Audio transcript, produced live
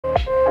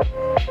Hey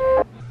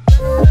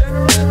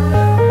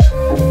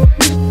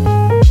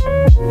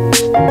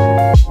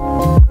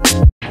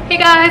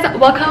guys,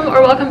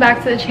 welcome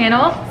back to the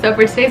channel. So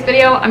for today's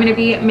video, I'm going to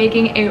be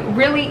making a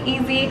really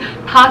easy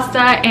pasta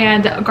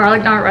and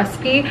garlic knot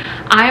recipe.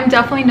 I'm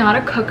definitely not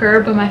a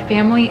cooker, but my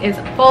family is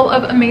full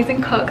of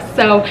amazing cooks,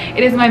 so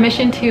it is my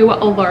mission to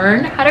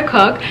learn how to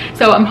cook.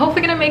 So I'm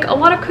hopefully going to make a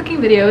lot of cooking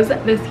videos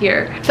this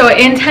year. So I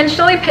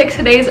intentionally picked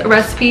today's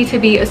recipe to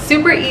be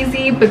super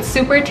easy but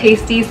super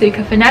tasty, so you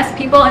can finesse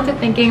people into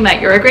thinking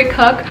that you're a great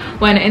cook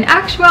when in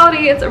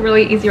actuality it's a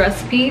really easy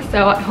recipe.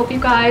 So I hope you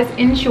guys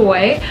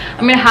enjoy.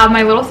 I'm going to have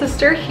my little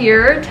sister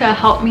here to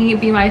help me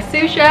be my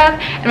sous chef,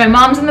 and my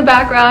mom's in the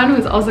background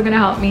who's also going to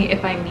help me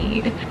if I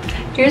need.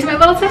 Here's my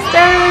little sister.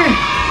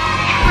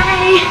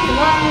 Hi.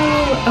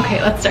 Hello.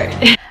 Okay, let's start.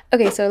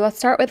 Okay, so let's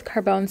start with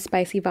Carbone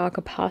spicy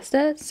vodka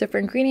pasta. So for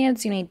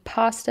ingredients, you need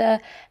pasta,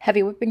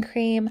 heavy whipping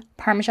cream,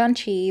 Parmesan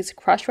cheese,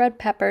 crushed red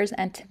peppers,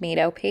 and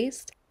tomato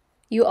paste.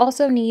 You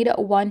also need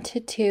 1 to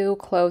 2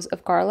 cloves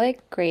of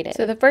garlic grated.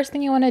 So the first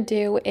thing you want to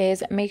do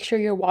is make sure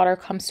your water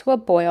comes to a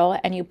boil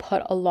and you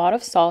put a lot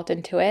of salt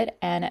into it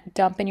and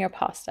dump in your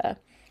pasta.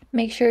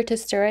 Make sure to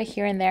stir it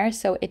here and there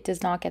so it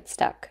does not get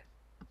stuck.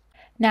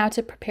 Now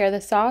to prepare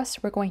the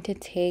sauce, we're going to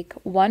take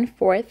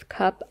 1/4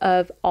 cup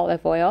of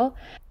olive oil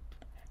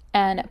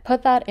and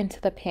put that into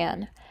the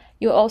pan.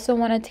 You also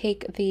want to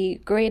take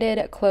the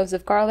grated cloves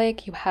of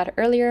garlic you had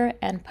earlier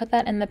and put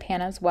that in the pan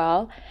as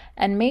well,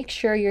 and make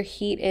sure your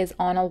heat is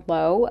on a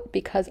low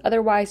because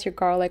otherwise your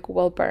garlic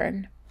will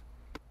burn.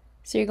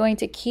 So you're going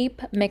to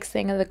keep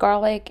mixing the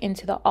garlic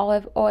into the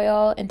olive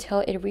oil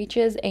until it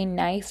reaches a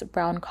nice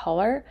brown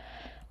color.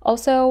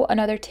 Also,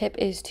 another tip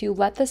is to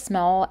let the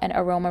smell and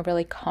aroma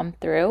really come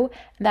through,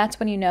 and that's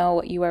when you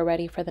know you are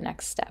ready for the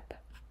next step.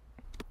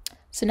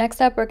 So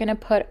next up, we're going to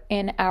put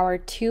in our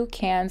 2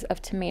 cans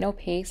of tomato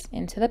paste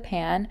into the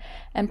pan.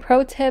 And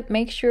pro tip,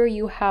 make sure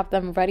you have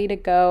them ready to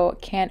go,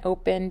 can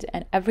opened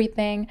and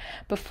everything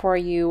before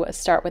you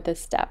start with this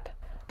step.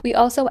 We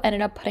also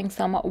ended up putting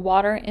some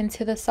water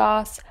into the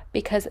sauce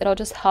because it'll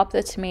just help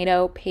the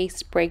tomato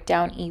paste break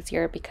down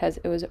easier because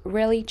it was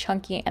really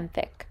chunky and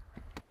thick.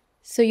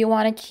 So you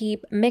want to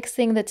keep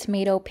mixing the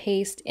tomato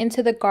paste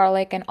into the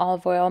garlic and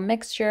olive oil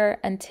mixture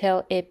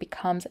until it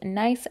becomes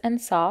nice and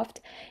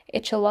soft.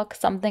 It should look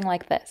something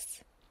like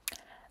this.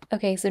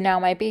 Okay, so now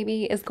my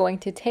baby is going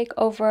to take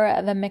over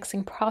the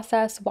mixing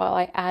process while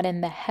I add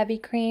in the heavy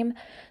cream.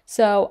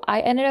 So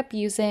I ended up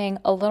using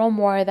a little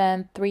more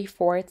than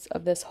 3/4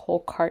 of this whole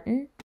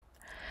carton.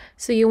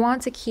 So you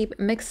want to keep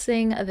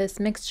mixing this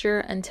mixture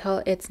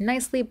until it's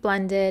nicely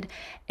blended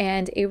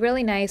and a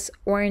really nice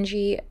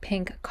orangey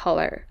pink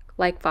color,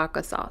 like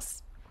vodka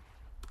sauce.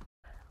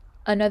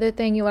 Another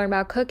thing you learn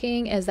about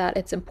cooking is that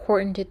it's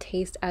important to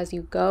taste as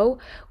you go.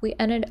 We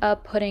ended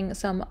up putting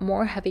some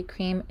more heavy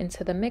cream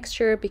into the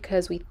mixture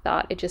because we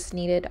thought it just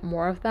needed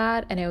more of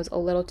that and it was a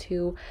little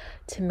too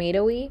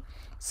tomatoey.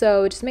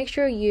 So just make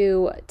sure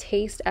you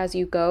taste as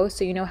you go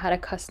so you know how to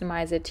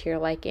customize it to your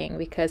liking,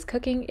 because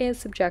cooking is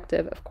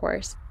subjective, of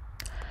course.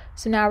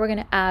 So now we're going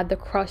to add the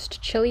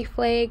crushed chili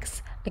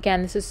flakes.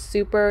 Again, this is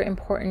super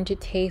important to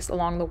taste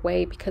along the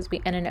way because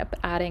we ended up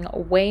adding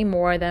way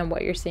more than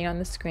what you're seeing on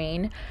the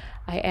screen.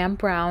 I am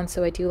brown,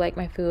 so I do like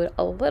my food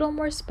a little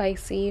more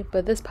spicy,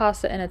 but this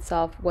pasta in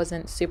itself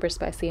wasn't super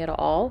spicy at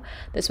all.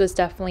 This was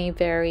definitely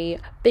very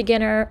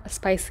beginner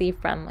spicy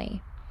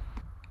friendly.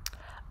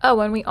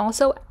 Oh, and we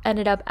also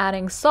ended up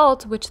adding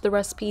salt, which the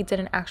recipe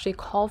didn't actually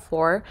call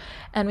for,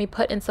 and we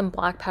put in some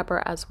black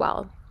pepper as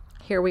well.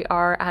 Here we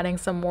are adding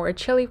some more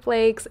chili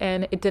flakes,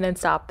 and it didn't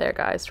stop there,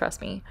 guys,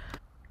 trust me.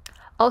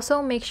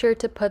 Also, make sure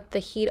to put the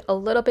heat a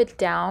little bit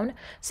down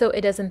so it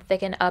doesn't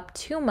thicken up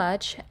too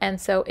much and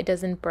so it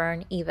doesn't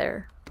burn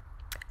either.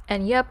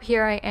 And yep,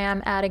 here I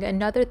am adding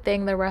another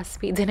thing the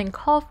recipe didn't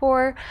call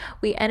for.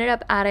 We ended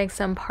up adding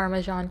some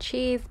Parmesan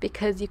cheese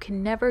because you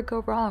can never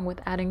go wrong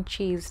with adding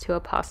cheese to a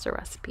pasta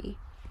recipe.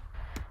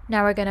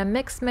 Now we're gonna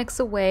mix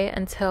away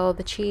until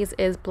the cheese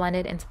is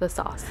blended into the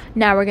sauce.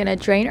 Now we're gonna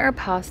drain our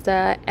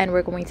pasta and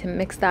we're going to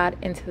mix that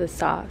into the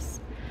sauce.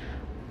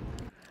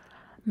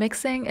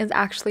 Mixing is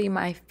actually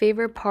my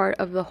favorite part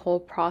of the whole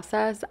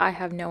process. I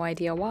have no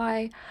idea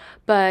why,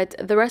 but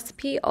the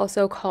recipe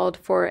also called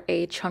for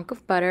a chunk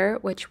of butter,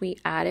 which we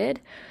added.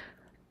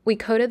 We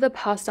coated the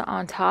pasta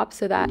on top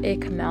so that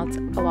it can melt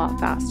a lot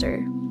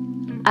faster.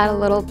 Add a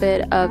little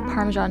bit of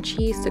Parmesan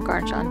cheese to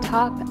garnish on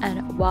top,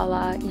 and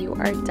voila, you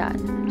are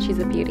done. She's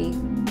a beauty.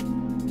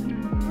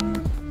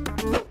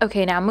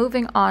 Okay, now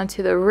moving on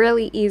to the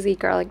really easy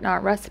garlic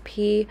knot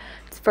recipe.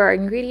 For our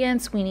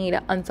ingredients, we need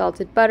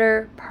unsalted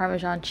butter,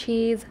 Parmesan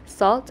cheese,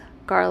 salt,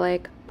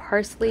 garlic,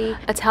 parsley.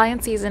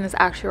 Italian season is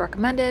actually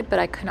recommended, but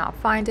I could not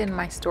find it in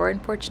my store,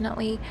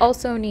 unfortunately.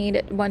 Also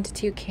need 1 to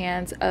 2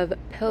 cans of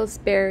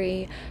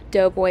Pillsbury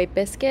Doughboy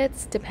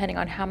biscuits, depending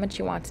on how much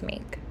you want to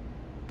make.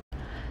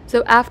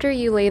 So after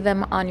you lay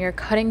them on your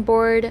cutting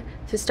board,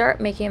 to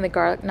start making the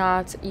garlic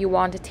knots, you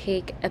want to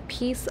take a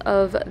piece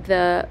of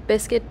the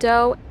biscuit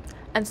dough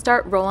and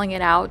start rolling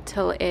it out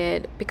till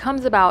it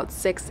becomes about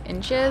 6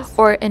 inches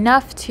or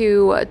enough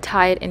to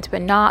tie it into a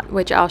knot,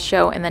 which I'll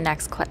show in the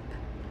next clip.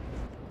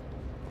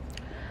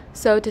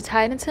 So to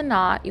tie it into a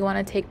knot, you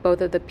want to take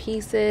both of the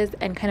pieces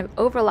and kind of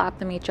overlap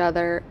them each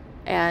other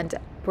and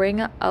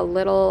bring a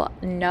little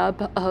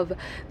nub of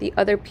the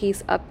other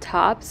piece up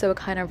top so it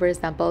kind of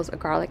resembles a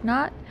garlic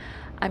knot.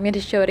 I'm going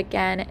to show it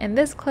again in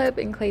this clip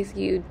in case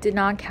you did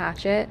not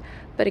catch it,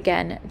 but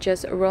again,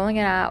 just rolling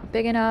it out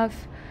big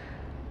enough,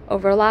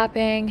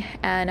 overlapping,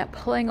 and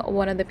pulling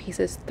one of the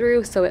pieces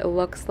through so it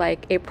looks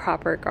like a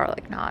proper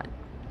garlic knot.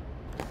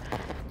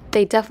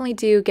 They definitely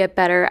do get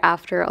better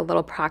after a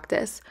little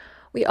practice.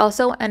 We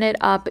also ended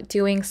up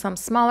doing some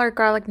smaller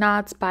garlic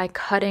knots by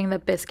cutting the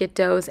biscuit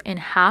doughs in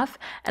half,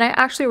 and I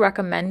actually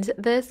recommend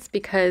this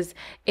because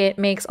it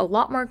makes a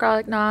lot more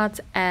garlic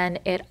knots and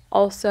it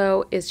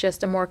also is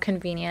just a more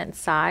convenient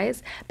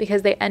size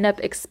because they end up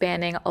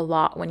expanding a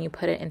lot when you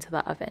put it into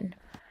the oven.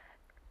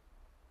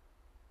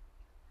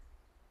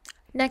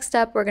 Next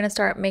up, we're going to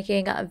start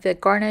making the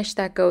garnish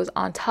that goes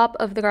on top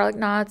of the garlic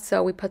knots.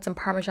 So we put some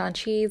Parmesan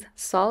cheese,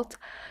 salt,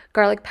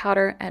 garlic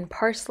powder, and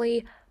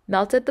parsley,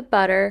 melted the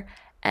butter,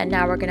 and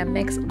now we're going to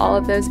mix all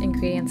of those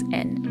ingredients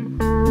in.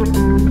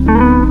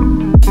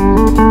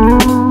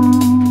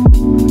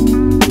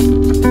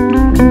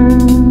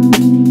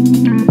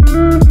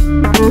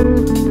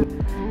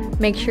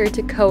 Make sure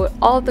to coat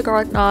all of the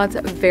garlic knots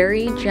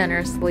very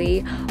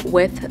generously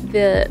with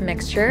the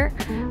mixture.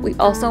 We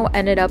also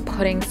ended up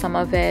putting some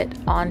of it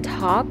on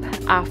top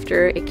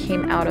after it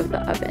came out of the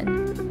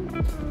oven.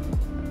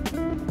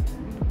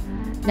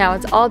 Now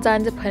it's all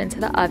done to put into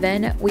the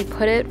oven. We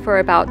put it for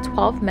about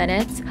 12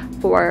 minutes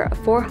for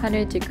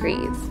 400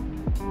 degrees.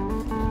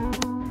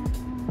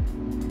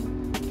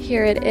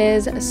 Here it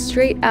is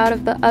straight out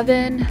of the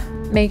oven.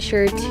 Make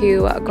sure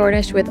to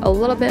garnish with a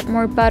little bit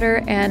more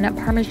butter and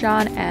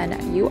Parmesan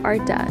and you are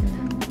done.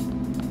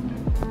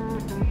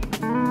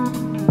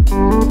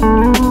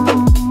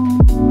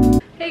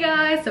 Hey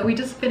guys, so we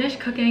just finished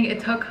cooking. It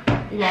took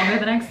longer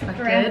than I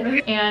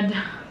expected. And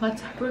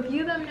let's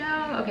review them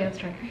now. Okay, let's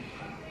try.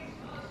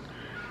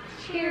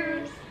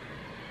 Cheers.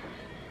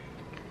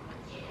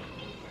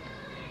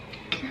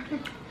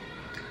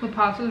 The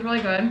pasta is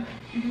really good.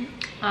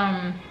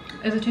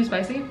 Is it too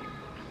spicy?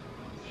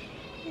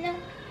 No.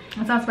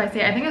 It's not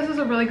spicy. I think this is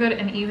a really good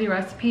and easy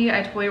recipe.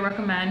 I totally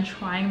recommend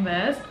trying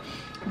this.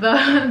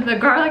 The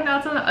garlic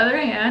knots on the other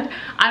hand,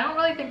 I don't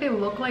really think they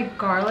look like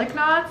garlic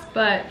knots,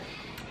 but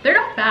they're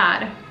not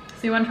bad.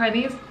 So you want to try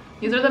these?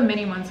 These are the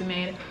mini ones we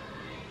made.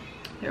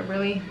 They're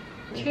really...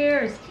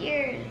 Cheers.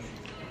 Cheers.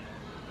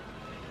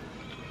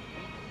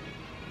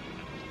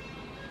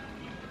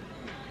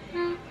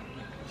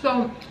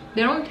 So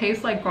they don't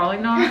taste like garlic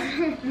knots.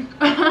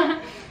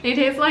 They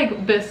taste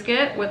like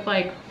biscuit with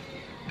like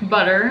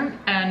butter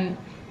and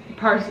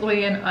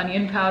parsley and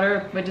onion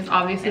powder, which is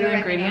obviously the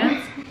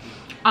ingredients.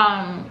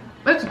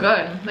 It's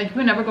good. Like you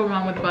can never go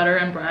wrong with butter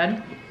and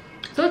bread.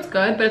 So it's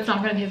good, but it's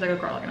not gonna taste like a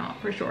garlic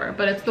knot for sure.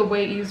 But it's the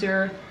way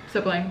easier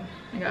sibling,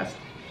 I guess.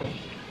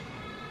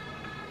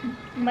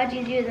 Much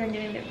easier than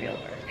doing the real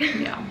work.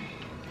 Yeah.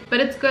 But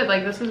it's good.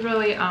 Like this is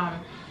really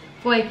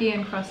flaky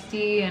and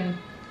crusty and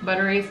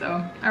buttery,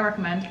 so I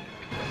recommend.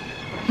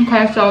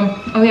 Okay, so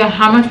oh yeah,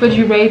 how much would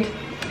you rate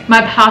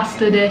my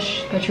pasta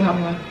dish that you helped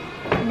me with?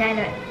 9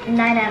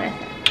 out of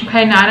 10.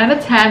 Okay, 9 out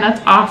of 10.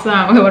 That's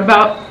awesome. Okay, what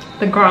about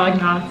the garlic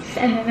knots?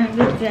 7 out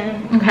of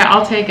 10. Okay,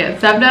 I'll take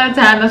it. 7 out of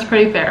 10. That's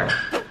pretty fair.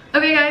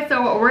 Okay, guys,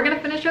 so we're gonna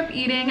finish up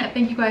eating.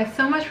 Thank you guys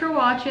so much for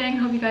watching.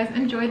 Hope you guys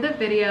enjoyed the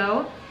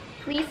video.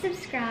 Please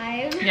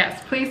subscribe.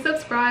 Yes, please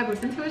subscribe.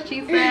 Listen to what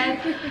she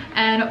said.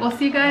 And we'll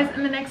see you guys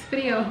in the next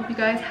video. Hope you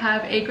guys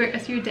have a great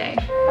rest of your day.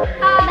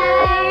 Bye.